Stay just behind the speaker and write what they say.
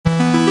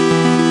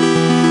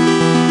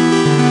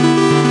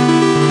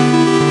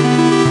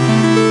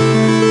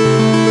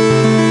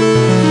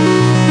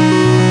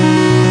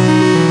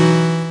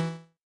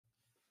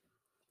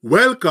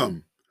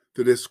Welcome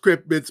to the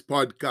Script Bits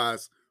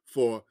podcast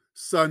for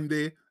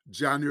Sunday,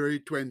 January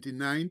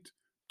 29th,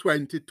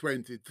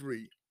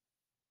 2023.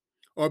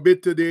 Our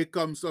bit today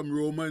comes from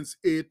Romans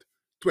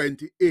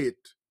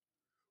 8:28,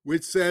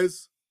 which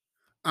says,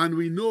 "And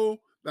we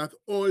know that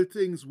all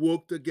things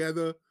work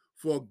together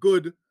for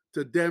good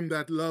to them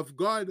that love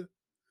God,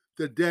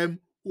 to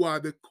them who are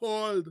the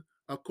called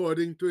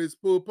according to his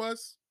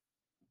purpose."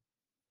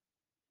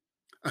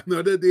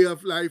 Another day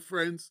of life,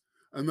 friends,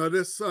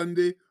 another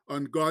Sunday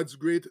on God's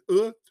great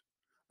earth,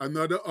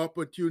 another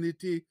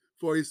opportunity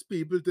for his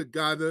people to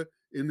gather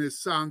in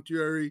his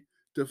sanctuary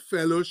to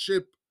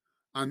fellowship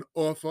and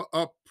offer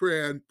up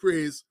prayer and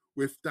praise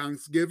with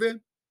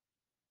thanksgiving.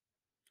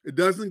 It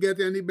doesn't get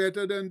any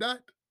better than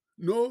that.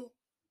 No.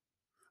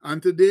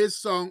 And today's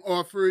song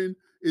offering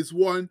is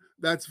one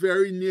that's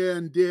very near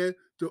and dear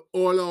to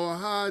all our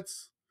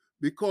hearts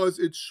because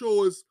it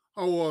shows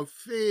how our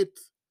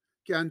faith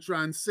can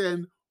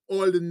transcend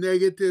all the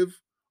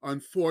negative,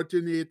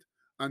 unfortunate,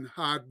 and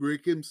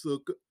heartbreaking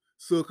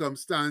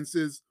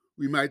circumstances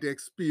we might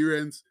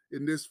experience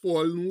in this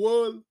fallen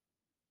world.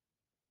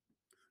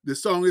 The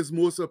song is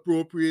most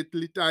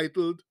appropriately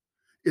titled,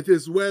 "It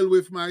Is Well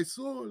With My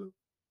Soul."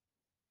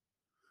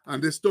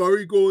 And the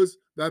story goes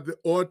that the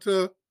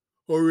author,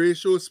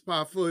 Horatio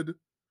Spafford,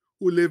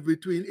 who lived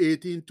between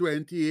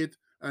 1828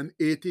 and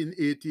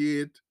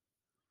 1888,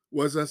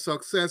 was a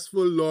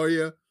successful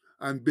lawyer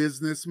and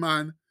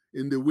businessman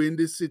in the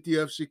windy city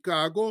of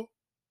Chicago.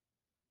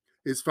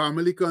 His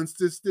family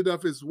consisted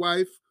of his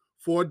wife,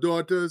 4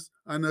 daughters,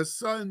 and a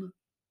son.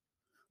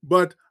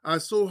 But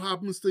as so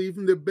happens to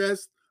even the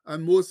best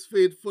and most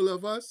faithful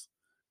of us,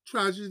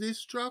 tragedy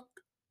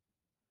struck.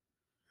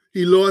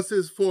 He lost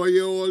his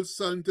 4-year-old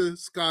son to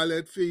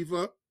scarlet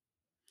fever.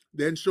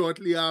 Then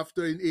shortly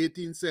after, in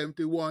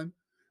 1871,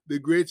 the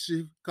Great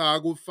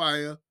Chicago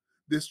Fire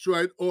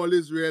destroyed all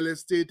his real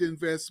estate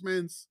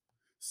investments,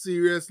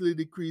 seriously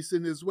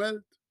decreasing his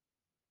wealth.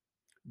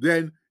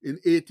 Then, in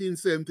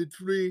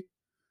 1873,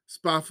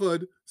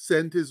 Spafford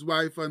sent his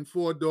wife and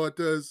 4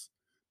 daughters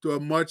to a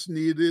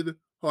much-needed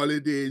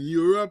holiday in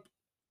Europe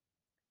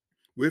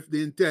with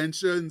the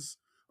intentions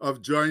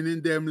of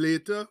joining them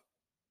later.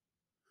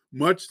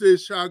 Much to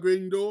his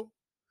chagrin, though,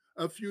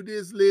 a few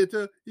days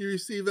later, he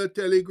received a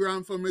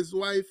telegram from his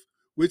wife,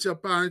 which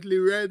apparently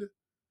read,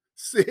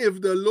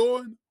 "Saved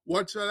alone,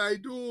 what shall I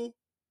do?"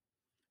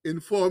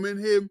 informing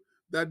him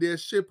that their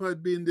ship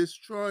had been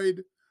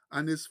destroyed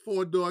and his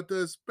 4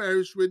 daughters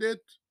perished with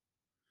it.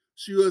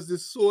 She was the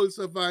sole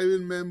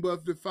surviving member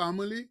of the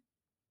family.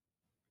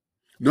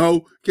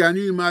 Now, can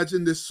you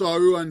imagine the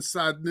sorrow and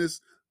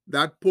sadness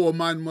that poor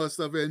man must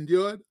have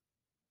endured?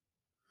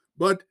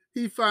 But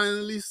he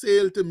finally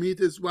sailed to meet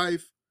his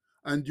wife,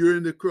 and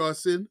during the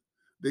crossing,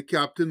 the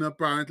captain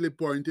apparently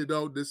pointed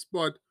out the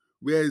spot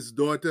where his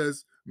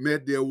daughters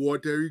met their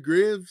watery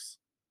graves.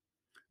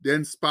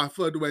 Then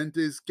Spafford went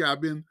to his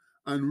cabin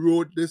and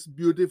wrote this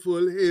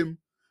beautiful hymn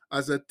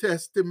as a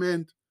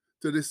testament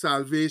to the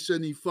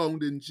salvation he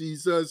found in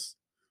Jesus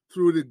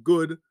through the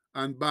good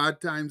and bad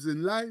times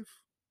in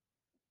life.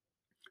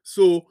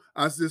 So,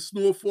 as the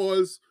snow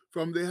falls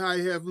from the high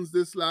heavens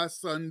this last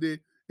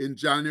Sunday in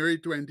January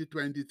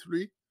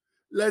 2023,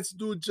 let's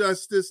do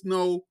justice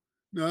now,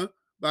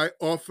 by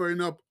offering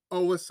up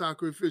our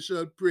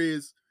sacrificial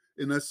praise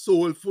in a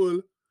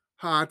soulful,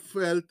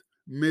 heartfelt,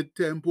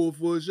 mid-tempo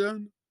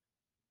version.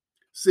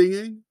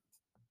 Singing,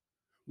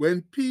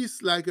 "When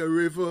peace like a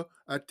river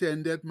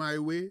attended my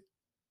way,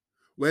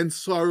 when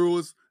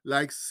sorrows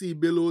like sea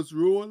billows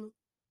roll,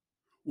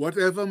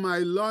 whatever my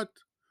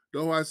lot,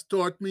 thou hast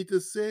taught me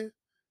to say,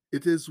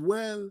 it is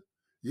well,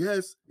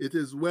 yes, it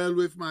is well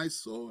with my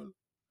soul."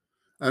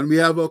 And we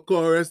have a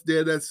chorus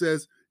there that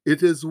says,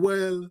 "It is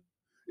well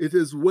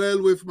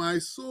with my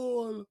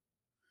soul.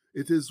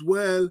 It is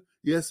well,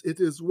 yes, it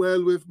is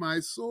well with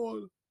my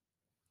soul."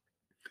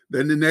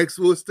 Then the next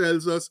verse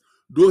tells us,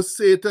 "Though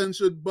Satan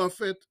should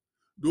buffet,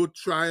 though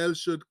trials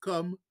should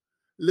come,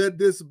 let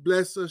this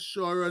blessed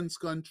assurance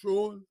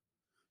control,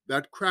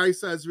 that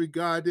Christ has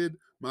regarded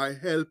my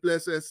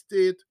helpless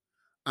estate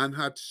and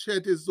hath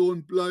shed his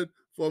own blood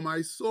for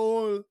my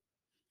soul."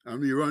 And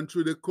we run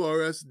through the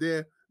chorus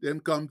there, then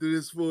come to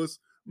this verse,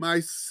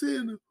 "My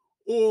sin,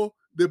 oh,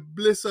 the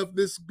bliss of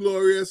this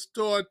glorious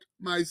thought,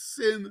 my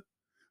sin,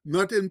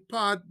 not in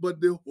part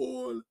but the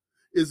whole,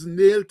 is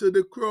nailed to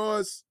the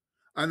cross,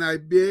 and I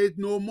bear it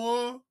no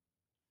more.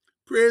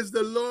 Praise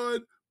the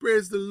Lord,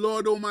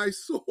 oh my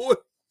soul."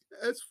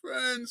 Yes,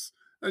 friends.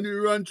 And we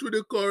run through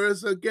the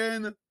chorus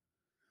again.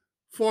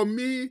 "For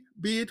me,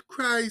 be it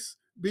Christ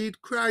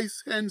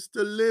hence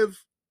to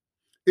live.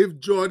 If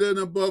Jordan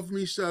above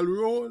me shall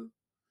roll,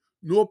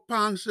 no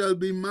pang shall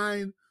be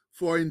mine,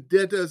 for in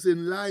debtors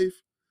in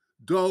life,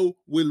 thou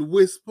wilt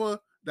whisper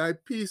thy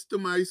peace to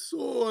my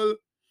soul."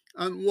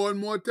 And one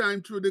more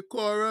time through the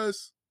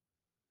chorus,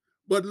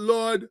 "But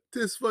Lord,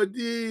 'tis for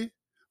thee,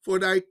 for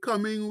thy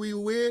coming we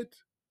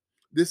wait.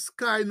 The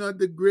sky, not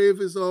the grave,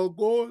 is our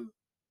goal.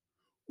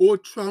 O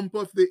trump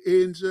of the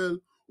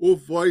angel, O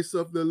voice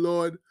of the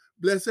Lord,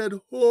 blessed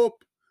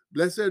hope,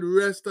 Blessed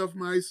rest of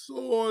my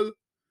soul.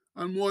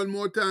 And one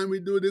more time we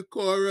do the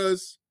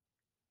chorus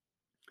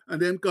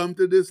and then come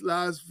to this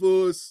last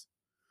verse.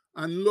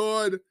 And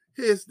Lord,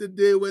 haste the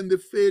day when the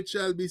faith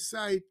shall be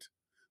sight.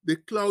 The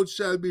clouds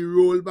shall be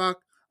rolled back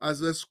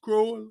as a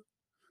scroll.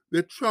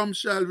 The trump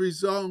shall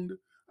resound,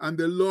 and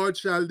the Lord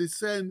shall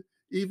descend.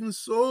 Even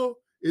so,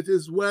 it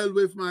is well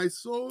with my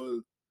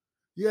soul.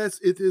 Yes,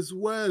 it is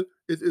well.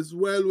 It is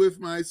well with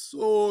my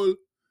soul.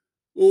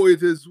 Oh,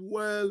 it is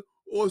well.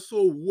 Oh,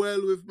 so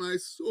well with my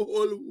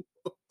soul.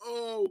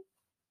 Oh,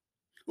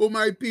 oh,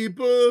 my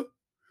people.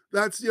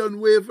 That's the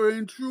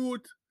unwavering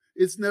truth.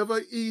 It's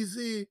never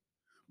easy.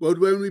 But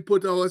when we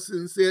put our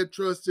sincere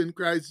trust in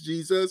Christ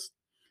Jesus,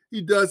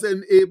 He does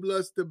enable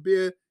us to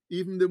bear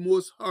even the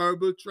most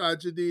horrible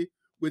tragedy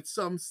with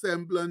some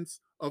semblance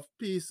of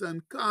peace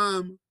and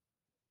calm.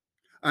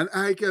 And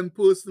I can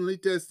personally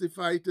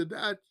testify to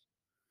that.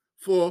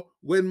 For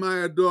when my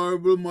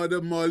adorable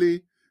mother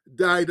Molly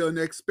died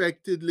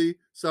unexpectedly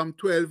some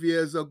 12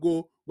 years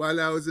ago while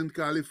I was in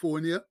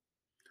California,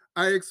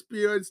 I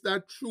experienced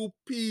that true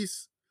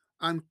peace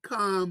and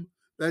calm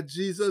that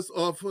Jesus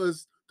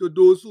offers to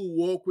those who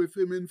walk with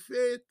Him in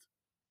faith.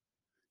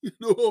 You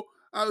know,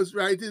 I was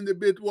writing the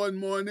bit one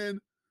morning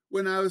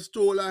when I was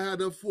told I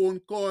had a phone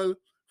call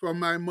from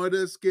my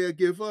mother's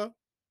caregiver,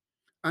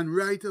 and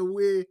right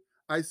away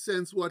I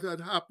sensed what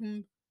had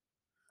happened.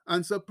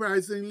 And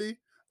surprisingly,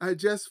 I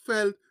just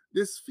felt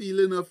this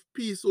feeling of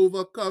peace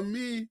overcome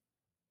me.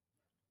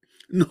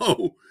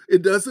 No,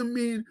 it doesn't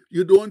mean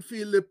you don't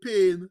feel the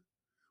pain,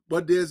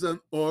 but there's an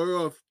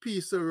aura of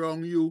peace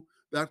around you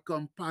that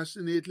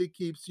compassionately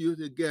keeps you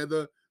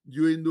together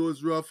during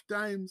those rough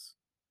times.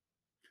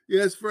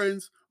 Yes,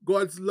 friends,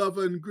 God's love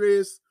and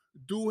grace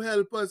do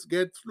help us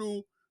get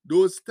through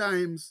those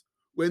times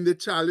when the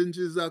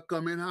challenges are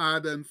coming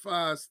hard and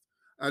fast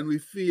and we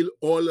feel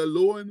all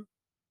alone,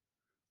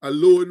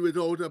 alone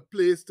without a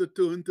place to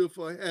turn to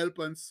for help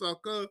and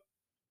succor,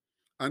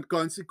 and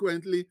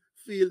consequently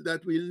feel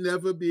that we'll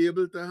never be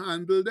able to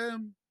handle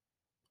them.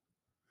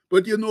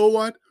 But you know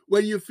what?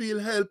 When you feel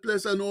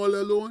helpless and all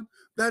alone,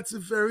 that's the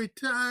very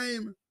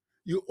time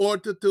you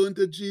ought to turn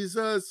to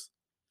Jesus.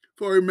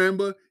 For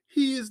remember,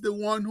 He is the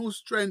one who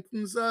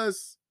strengthens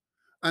us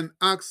and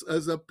acts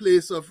as a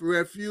place of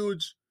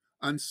refuge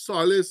and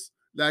solace,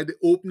 like the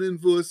opening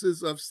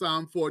verses of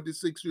Psalm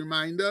 46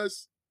 remind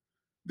us.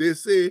 They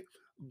say,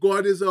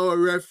 God is our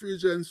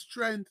refuge and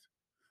strength,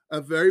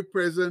 a very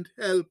present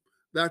help.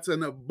 That's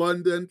an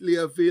abundantly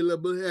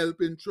available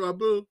help in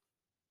trouble.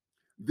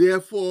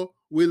 Therefore,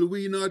 will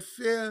we not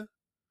fear,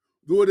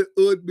 though the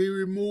earth be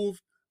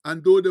removed,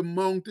 and though the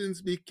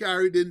mountains be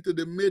carried into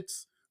the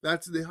midst,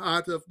 that's the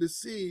heart of the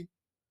sea,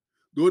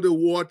 though the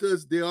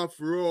waters thereof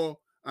roar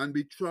and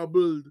be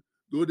troubled,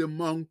 though the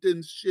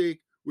mountains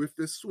shake with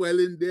the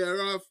swelling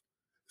thereof.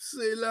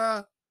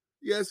 Selah.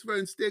 Yes,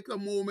 friends, take a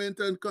moment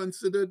and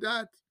consider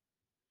that.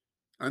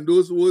 And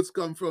those words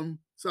come from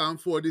Psalm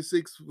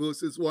 46,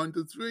 verses 1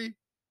 to 3.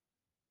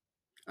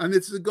 And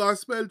it's the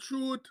gospel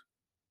truth.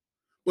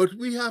 But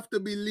we have to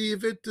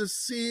believe it to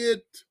see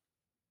it.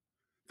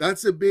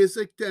 That's a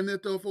basic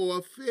tenet of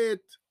our faith.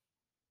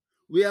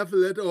 We have to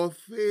let our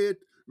faith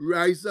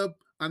rise up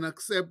and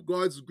accept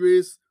God's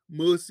grace,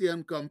 mercy,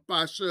 and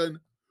compassion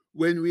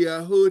when we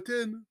are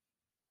hurting.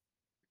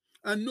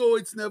 And no,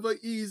 it's never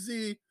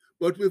easy,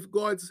 but with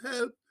God's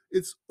help,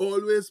 it's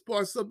always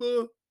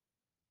possible.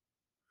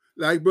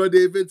 Like Brother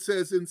David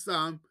says in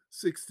Psalm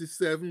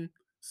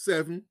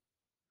 67:7,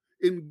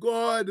 in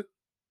God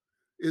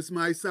is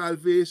my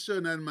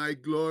salvation and my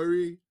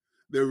glory,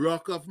 the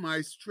rock of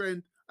my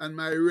strength, and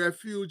my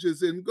refuge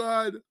is in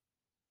God.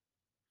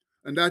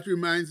 And that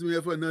reminds me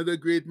of another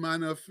great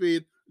man of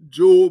faith,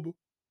 Job,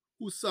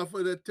 who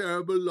suffered a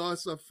terrible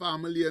loss of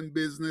family and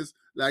business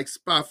like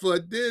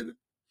Spafford did.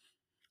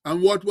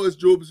 And what was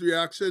Job's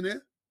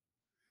reaction?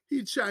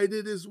 He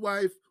chided his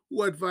wife,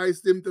 who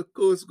advised him to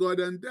curse God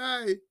and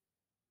die,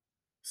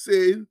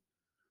 saying,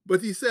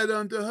 but he said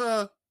unto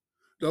her,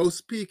 thou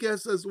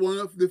speakest as one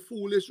of the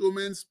foolish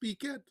women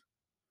speaketh.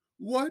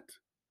 What?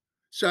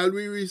 Shall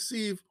we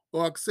receive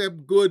or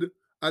accept good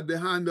at the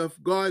hand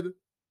of God?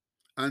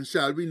 And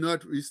shall we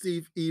not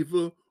receive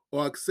evil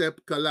or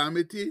accept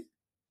calamity?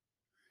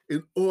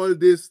 In all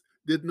this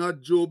did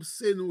not Job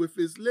sin with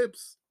his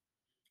lips?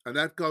 And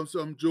that comes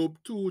from Job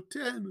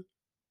 2:10.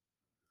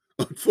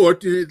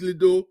 Unfortunately,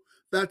 though,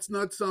 that's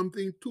not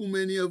something too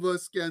many of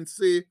us can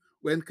say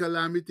when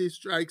calamity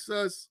strikes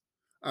us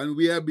and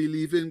we are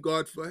believing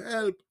God for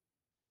help.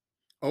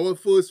 Our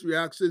first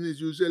reaction is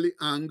usually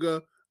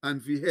anger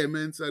and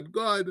vehemence at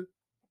God,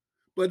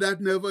 but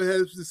that never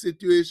helps the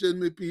situation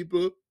with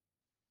people.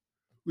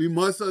 We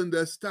must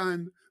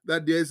understand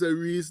that there's a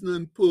reason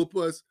and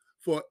purpose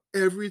for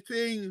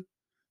everything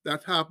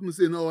that happens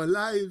in our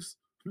lives,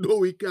 though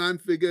we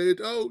can't figure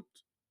it out.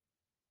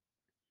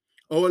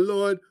 Our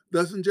Lord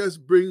doesn't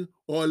just bring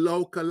or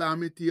allow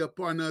calamity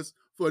upon us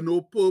for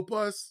no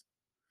purpose,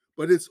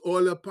 but it's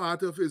all a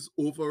part of His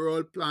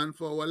overall plan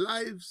for our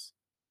lives.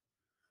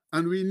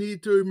 And we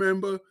need to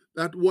remember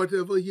that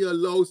whatever he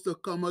allows to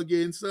come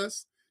against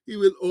us, he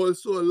will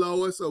also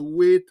allow us a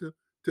way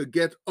to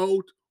get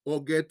out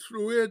or get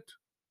through it.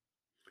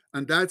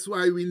 And that's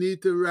why we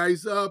need to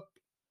rise up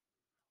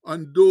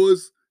on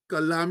those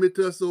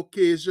calamitous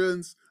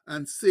occasions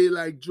and say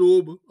like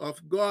Job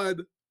of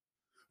God,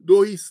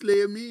 though he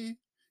slay me,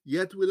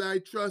 yet will I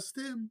trust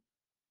him.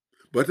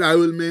 But I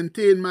will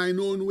maintain mine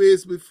own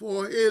ways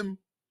before him.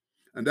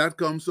 And that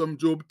comes from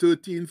Job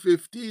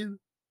 13:15.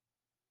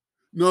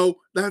 Now,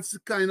 that's the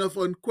kind of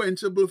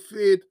unquenchable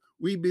faith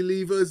we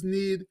believers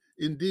need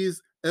in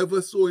these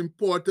ever so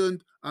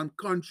important and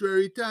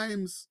contrary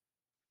times.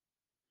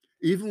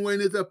 Even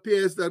when it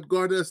appears that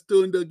God has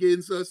turned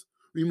against us,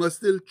 we must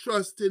still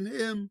trust in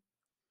him.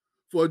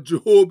 For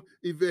Job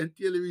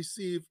eventually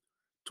received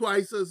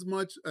twice as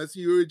much as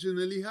he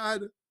originally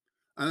had.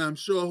 And I'm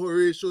sure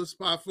Horatio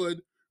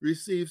Spafford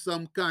received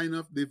some kind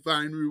of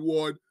divine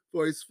reward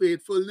for his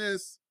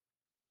faithfulness.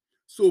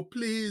 So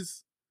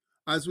please,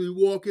 as we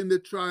walk in the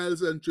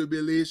trials and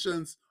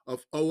tribulations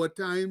of our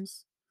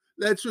times,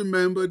 let's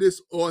remember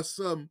this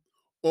awesome,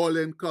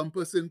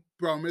 all-encompassing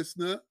promise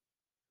now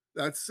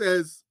that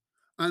says,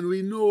 and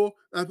we know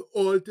that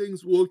all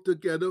things work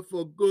together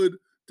for good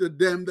to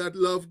them that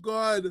love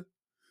God,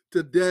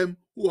 to them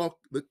who are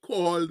the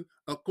called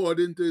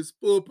according to his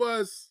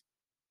purpose.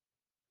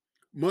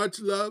 Much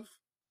love.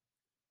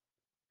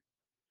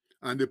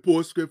 And the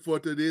postscript for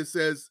today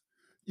says,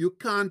 you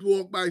can't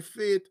walk by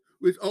faith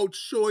without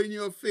showing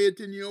your faith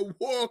in your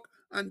walk.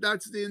 And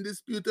that's the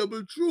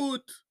indisputable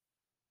truth.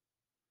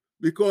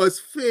 Because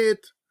faith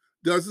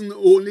doesn't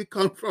only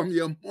come from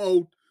your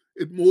mouth,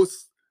 it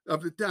most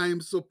of the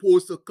time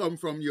supposed to come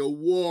from your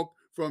walk,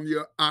 from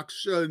your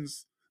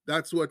actions.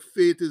 That's what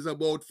faith is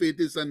about. Faith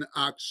is an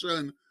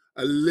action,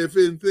 a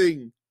living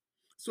thing.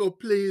 So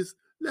please,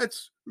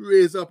 let's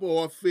raise up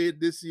our faith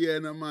this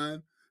year,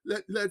 man.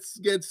 Let's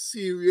get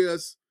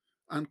serious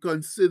and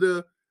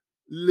consider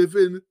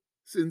living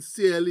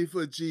sincerely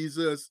for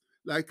Jesus,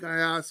 like I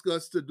ask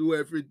us to do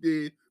every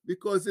day,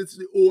 because it's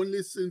the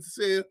only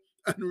sincere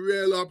and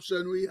real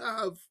option we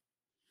have.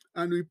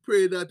 And we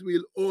pray that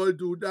we'll all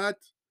do that,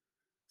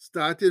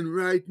 starting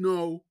right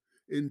now,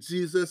 in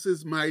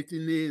Jesus' mighty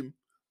name.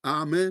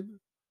 Amen.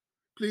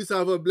 Please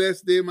have a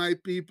blessed day, my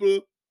people.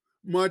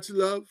 Much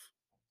love.